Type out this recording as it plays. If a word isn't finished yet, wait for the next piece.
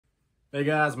Hey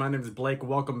guys, my name is Blake.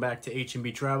 Welcome back to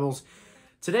H&B Travels.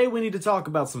 Today we need to talk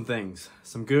about some things.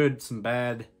 Some good, some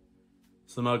bad,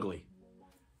 some ugly.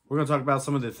 We're going to talk about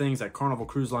some of the things that Carnival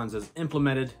Cruise Lines has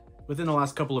implemented within the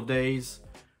last couple of days.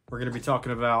 We're going to be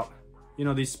talking about,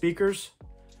 these speakers.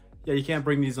 Yeah, you can't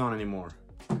bring these on anymore.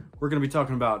 We're going to be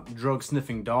talking about drug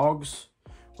sniffing dogs.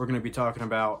 We're going to be talking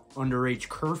about underage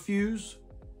curfews.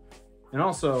 And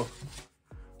also,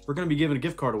 we're going to be giving a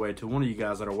gift card away to one of you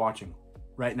guys that are watching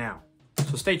right now.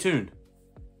 So stay tuned.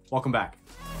 Welcome back.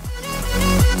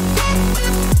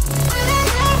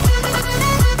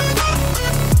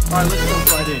 All right, let's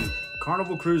jump right in.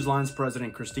 Carnival Cruise Lines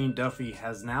President Christine Duffy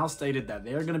has now stated that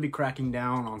they are going to be cracking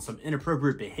down on some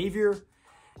inappropriate behavior,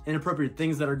 inappropriate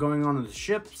things that are going on in the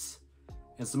ships,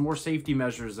 and some more safety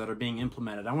measures that are being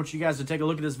implemented. I want you guys to take a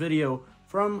look at this video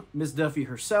from Ms. Duffy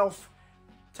herself.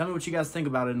 Tell me what you guys think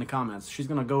about it in the comments. She's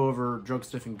going to go over drug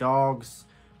sniffing dogs,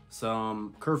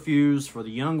 some curfews for the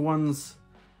young ones,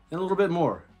 and a little bit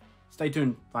more. Stay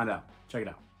tuned, find out. Check it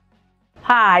out.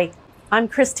 Hi, I'm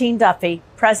Christine Duffy,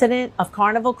 President of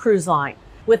Carnival Cruise Line,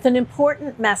 with an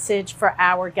important message for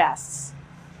our guests.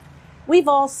 We've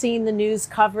all seen the news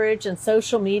coverage and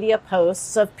social media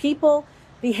posts of people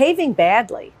behaving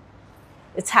badly.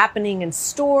 It's happening in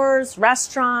stores,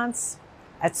 restaurants,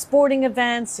 at sporting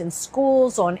events, in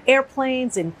schools, on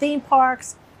airplanes, in theme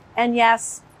parks, and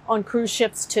yes, on cruise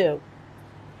ships too.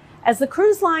 As the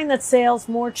cruise line that sails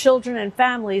more children and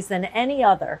families than any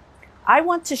other, I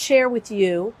want to share with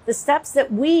you the steps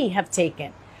that we have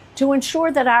taken to ensure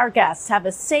that our guests have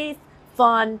a safe,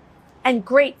 fun, and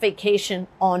great vacation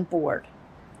on board.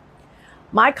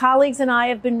 My colleagues and I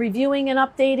have been reviewing and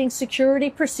updating security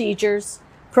procedures,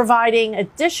 providing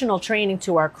additional training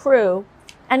to our crew,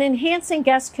 and enhancing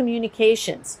guest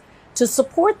communications to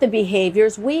support the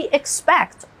behaviors we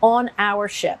expect on our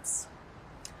ships.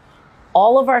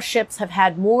 All of our ships have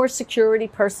had more security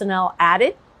personnel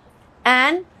added,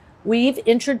 and we've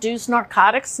introduced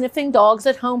narcotic sniffing dogs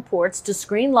at home ports to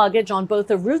screen luggage on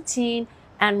both a routine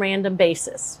and random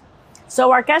basis.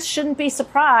 So our guests shouldn't be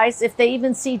surprised if they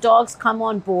even see dogs come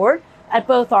on board at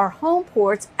both our home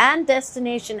ports and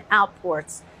destination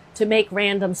outports to make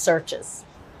random searches.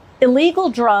 Illegal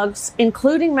drugs,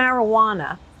 including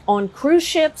marijuana, on cruise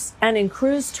ships and in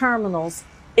cruise terminals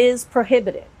is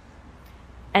prohibited.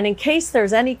 And in case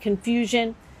there's any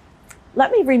confusion,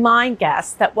 let me remind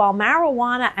guests that while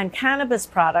marijuana and cannabis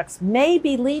products may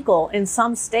be legal in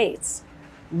some states,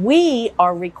 we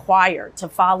are required to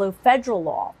follow federal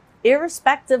law,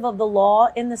 irrespective of the law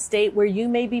in the state where you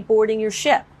may be boarding your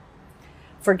ship.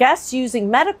 For guests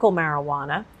using medical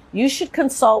marijuana, you should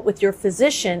consult with your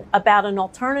physician about an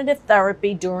alternative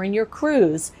therapy during your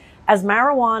cruise, as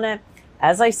marijuana,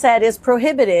 as I said, is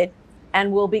prohibited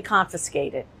and will be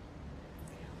confiscated.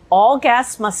 All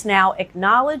guests must now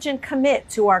acknowledge and commit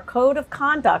to our code of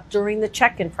conduct during the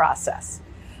check-in process.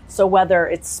 So whether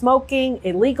it's smoking,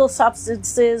 illegal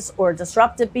substances, or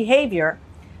disruptive behavior,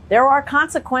 there are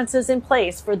consequences in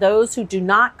place for those who do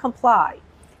not comply,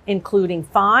 including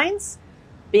fines,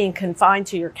 being confined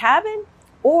to your cabin,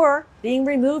 or being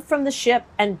removed from the ship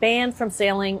and banned from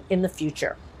sailing in the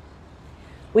future.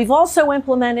 We've also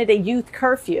implemented a youth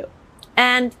curfew,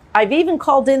 and I've even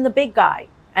called in the big guy,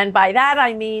 and by that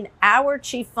I mean our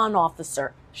Chief Fun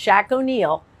Officer, Shaq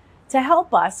O'Neill, to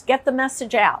help us get the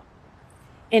message out.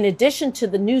 In addition to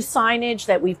the new signage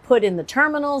that we've put in the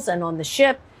terminals and on the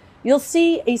ship, you'll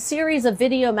see a series of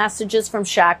video messages from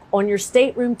Shaq on your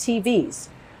stateroom TVs,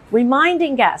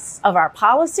 reminding guests of our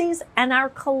policies and our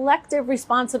collective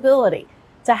responsibility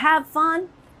to have fun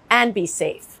and be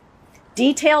safe.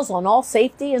 Details on all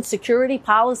safety and security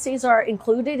policies are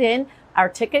included in our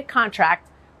ticket contract,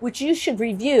 which you should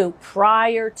review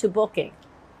prior to booking.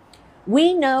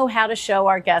 We know how to show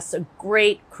our guests a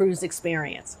great cruise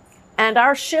experience, and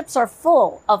our ships are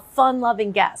full of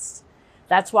fun-loving guests.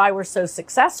 That's why we're so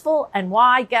successful and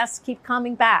why guests keep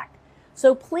coming back.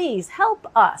 So please help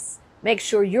us make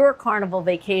sure your Carnival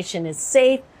vacation is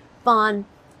safe, fun,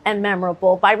 and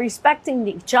memorable by respecting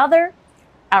each other,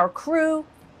 our crew,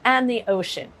 and the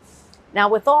ocean. Now,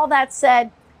 with all that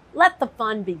said, let the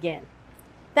fun begin.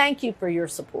 Thank you for your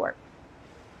support.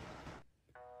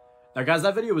 Now, guys,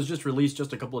 that video was just released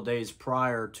just a couple of days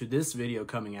prior to this video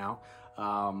coming out.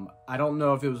 I don't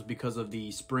know if it was because of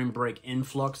the spring break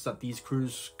influx that these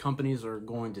cruise companies are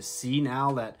going to see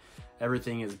now that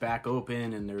everything is back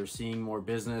open and they're seeing more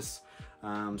business.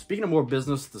 Speaking of more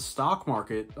business, the stock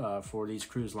market for these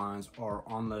cruise lines are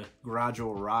on the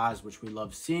gradual rise, which we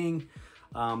love seeing.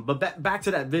 But back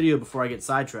to that video before I get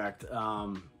sidetracked.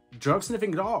 drug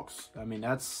sniffing dogs. I mean,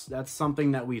 that's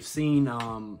something that we've seen,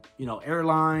 you know,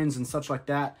 airlines and such like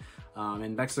that.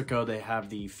 In Mexico, they have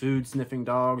the food sniffing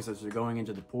dogs as they're going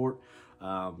into the port.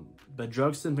 But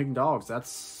drug sniffing dogs,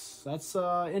 that's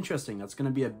interesting. That's going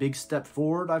to be a big step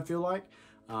forward, I feel like.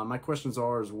 My questions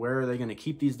is where are they going to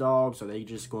keep these dogs? Are they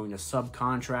just going to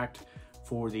subcontract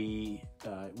for the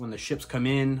when the ships come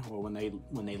in, or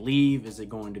when they leave? Is it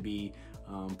going to be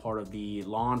part of the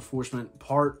law enforcement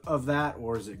part of that,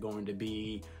 or is it going to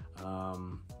be,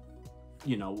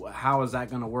 you know, how is that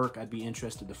going to work? I'd be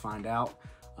interested to find out.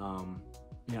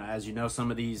 You know, as you know,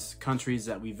 some of these countries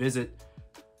that we visit,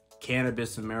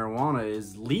 cannabis and marijuana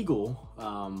is legal.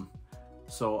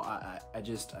 So I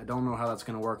don't know how that's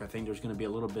going to work. I think there's going to be a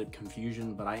little bit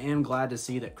confusion, but I am glad to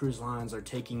see that cruise lines are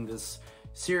taking this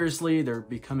seriously. They're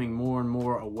becoming more and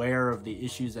more aware of the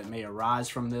issues that may arise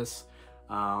from this.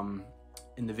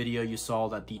 In the video, you saw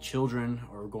that the children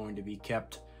are going to be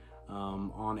kept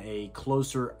on a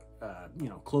closer, you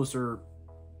know, closer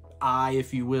eye,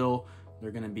 if you will.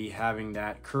 They're going to be having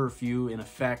that curfew in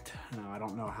effect. I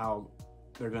don't know how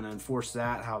they're going to enforce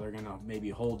that, how they're going to maybe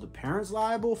hold the parents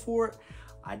liable for it.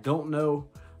 I don't know.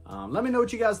 Let me know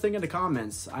what you guys think in the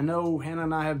comments. I know Hannah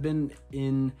and I have been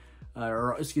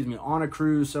on a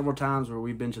cruise several times where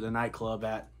we've been to the nightclub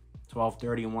at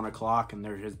 12:30 and 1 o'clock, and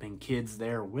there has been kids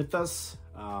there with us.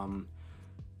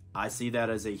 I see that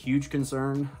as a huge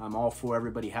concern. I'm all for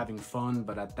everybody having fun,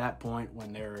 but at that point,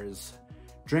 when there is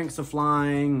drinks are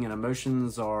flying and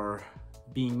emotions are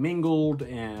being mingled,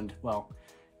 and, well,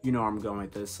 you know where I'm going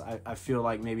with this. I feel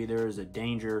like maybe there is a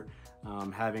danger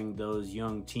having those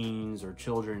young teens or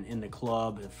children in the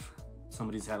club. If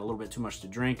somebody's had a little bit too much to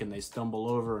drink and they stumble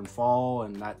over and fall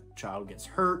and that child gets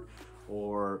hurt,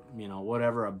 or, you know,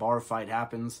 whatever, a bar fight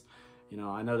happens. You know,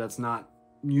 I know that's not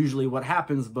usually what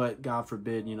happens, but God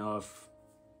forbid, you know,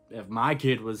 if my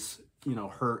kid was, you know,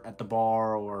 hurt at the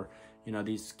bar, or, you know,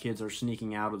 these kids are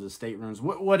sneaking out of the staterooms,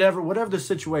 whatever the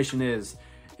situation is,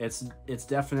 it's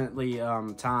definitely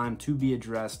time to be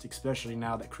addressed, especially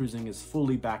now that cruising is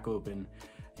fully back open.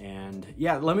 And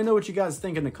yeah, let me know what you guys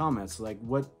think in the comments. Like,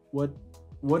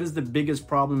 what is the biggest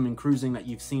problem in cruising that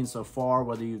you've seen so far?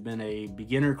 Whether you've been a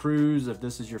beginner cruise, if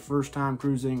this is your first time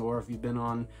cruising, or if you've been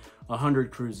on 100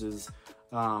 cruises.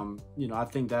 You know, I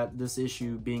think that this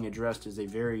issue being addressed is a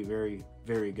very, very,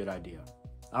 very good idea.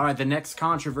 All right, the next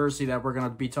controversy that we're going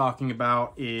to be talking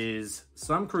about is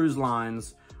some cruise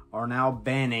lines are now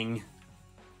banning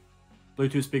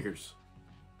Bluetooth speakers.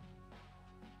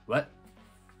 What?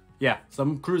 Yeah,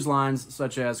 some cruise lines,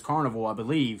 such as Carnival, I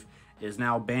believe, is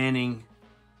now banning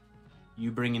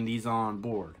you bringing these on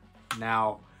board.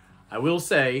 Now, I will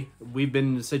say, we've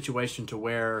been in a situation to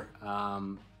where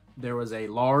there was a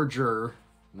larger,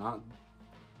 not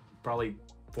probably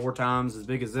 4 times as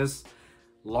big as this,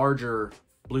 larger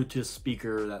Bluetooth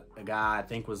speaker that a guy, I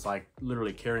think, was like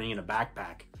literally carrying in a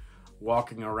backpack,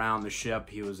 walking around the ship.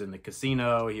 He was in the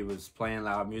casino. He was playing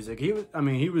loud music. He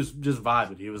was just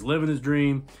vibing. He was living his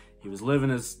dream. He was living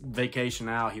his vacation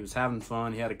out. He was having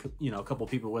fun. He had a couple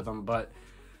people with him, but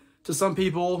to some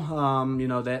people, you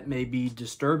know, that may be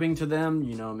disturbing to them.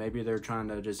 You know, maybe they're trying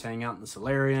to just hang out in the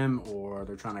solarium, or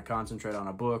they're trying to concentrate on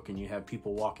a book, and you have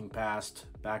people walking past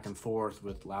back and forth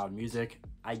with loud music.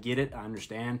 I get it. I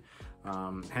understand.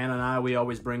 Hannah and I, we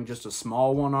always bring just a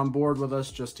small one on board with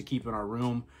us just to keep in our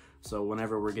room. So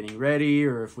whenever we're getting ready,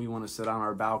 or if we want to sit on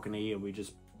our balcony and we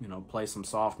just, you know, play some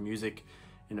soft music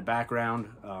in the background,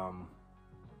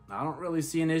 I don't really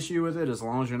see an issue with it, as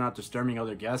long as you're not disturbing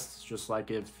other guests. Just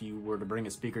like if you were to bring a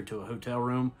speaker to a hotel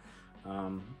room,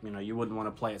 you know, you wouldn't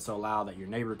want to play it so loud that your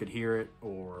neighbor could hear it,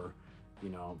 or, you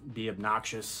know, be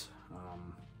obnoxious.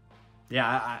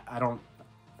 Yeah, I don't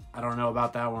know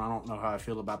about that one. I don't know how I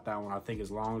feel about that one. I think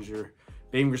as long as you're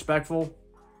being respectful,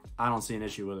 I don't see an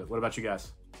issue with it. What about you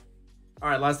guys? All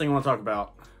right, last thing I want to talk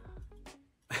about.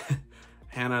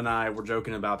 Hannah and I were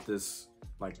joking about this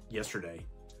like yesterday.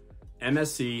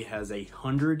 MSC has a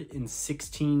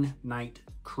 116-night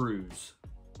cruise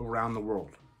around the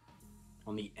world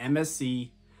on the MSC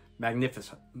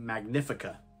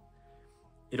Magnifica.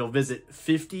 It'll visit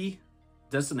 50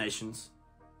 destinations,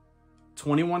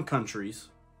 21 countries,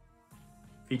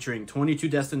 featuring 22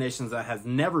 destinations that has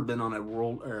never been on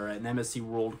an MSC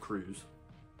World cruise.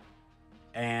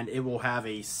 And it will have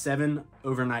a 7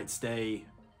 overnight stays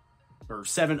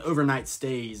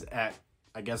at,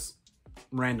 I guess,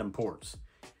 random ports.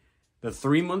 The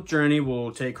 3-month journey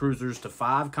will take cruisers to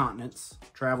 5 continents,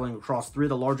 traveling across 3 of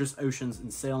the largest oceans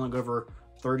and sailing over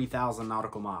 30,000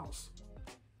 nautical miles.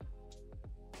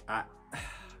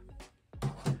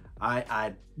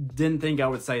 I didn't think I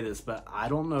would say this, but I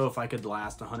don't know if I could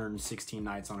last 116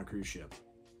 nights on a cruise ship.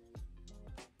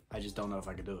 I just don't know if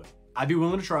I could do it. I'd be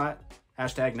willing to try it.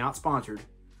 Hashtag not sponsored.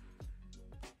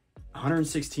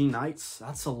 116 nights,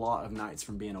 that's a lot of nights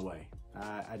from being away.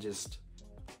 I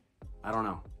don't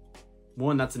know.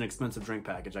 One, that's an expensive drink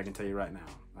package, I can tell you right now.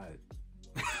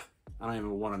 I don't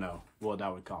even want to know what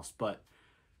that would cost. But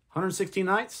 116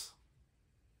 nights?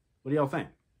 What do y'all think?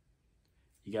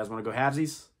 You guys want to go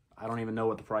halvesies? I don't even know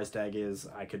what the price tag is.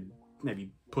 I could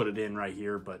maybe put it in right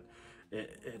here, but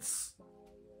it's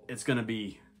going to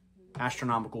be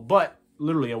astronomical, but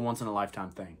literally a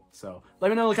once-in-a-lifetime thing. So let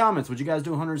me know in the comments, would you guys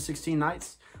do 116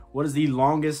 nights? What is the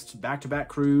longest back-to-back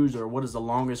cruise, or what is the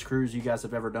longest cruise you guys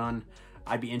have ever done?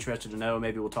 I'd be interested to know.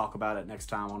 Maybe we'll talk about it next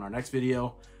time on our next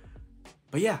video.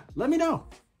 But yeah, let me know.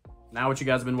 Now what you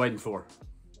guys have been waiting for.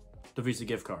 The Visa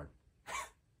gift card.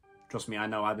 Trust me, I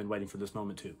know I've been waiting for this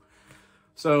moment too.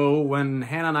 So when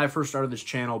Hannah and I first started this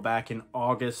channel back in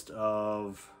August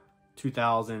of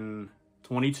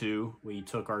 2022, we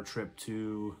took our trip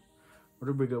to,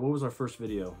 where did we go? What was our first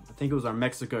video? I think it was our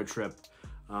Mexico trip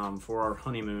for our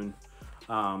honeymoon.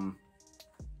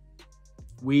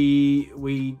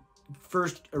 We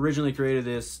first originally created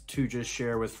this to just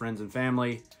share with friends and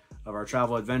family of our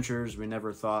travel adventures. We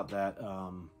never thought that,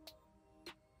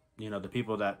 you know, the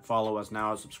people that follow us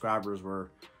now as subscribers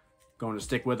were going to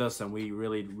stick with us, and we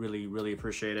really, really, really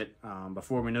appreciate it.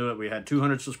 Before we knew it, we had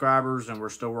 200 subscribers, and we're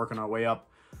still working our way up.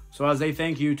 So as a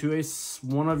thank you to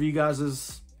one of you guys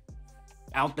is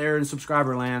out there in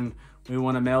subscriber land, we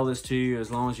want to mail this to you. As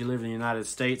long as you live in the United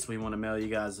States, we want to mail you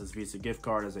guys this Visa gift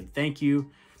card as a thank you.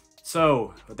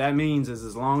 So what that means is,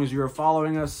 as long as you're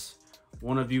following us,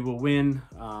 one of you will win.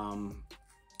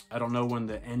 I don't know when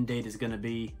the end date is going to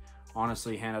be.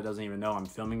 Honestly, Hannah doesn't even know I'm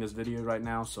filming this video right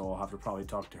now, so I'll have to probably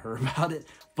talk to her about it.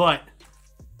 But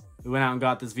we went out and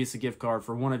got this Visa gift card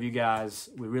for one of you guys.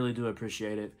 We really do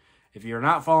appreciate it. If you're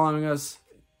not following us,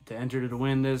 to enter to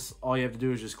win this, all you have to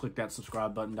do is just click that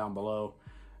subscribe button down below.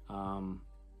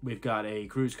 We've got a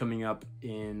cruise coming up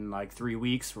in like 3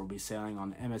 weeks. We'll be sailing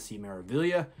on MSC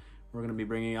Meraviglia. We're going to be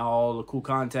bringing all the cool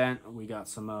content. We got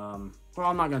some, well,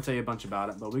 I'm not going to tell you a bunch about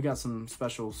it, but we got some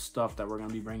special stuff that we're going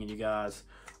to be bringing you guys.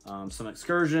 Some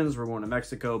excursions. We're going to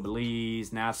Mexico,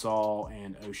 Belize, Nassau,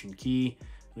 and Ocean Key.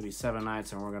 It'll be 7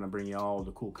 nights, and we're going to bring you all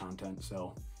the cool content.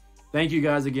 So thank you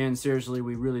guys again. Seriously,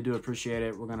 we really do appreciate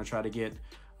it. We're going to try to get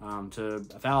to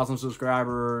 1,000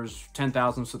 subscribers,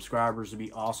 10,000 subscribers. It'd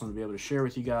be awesome to be able to share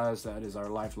with you guys. That is our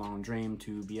lifelong dream,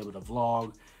 to be able to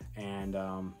vlog and,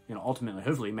 you know, ultimately,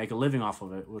 hopefully make a living off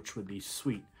of it, which would be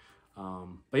sweet.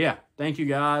 But yeah, thank you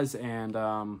guys, and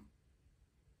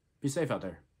be safe out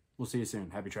there. We'll see you soon.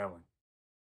 Happy traveling.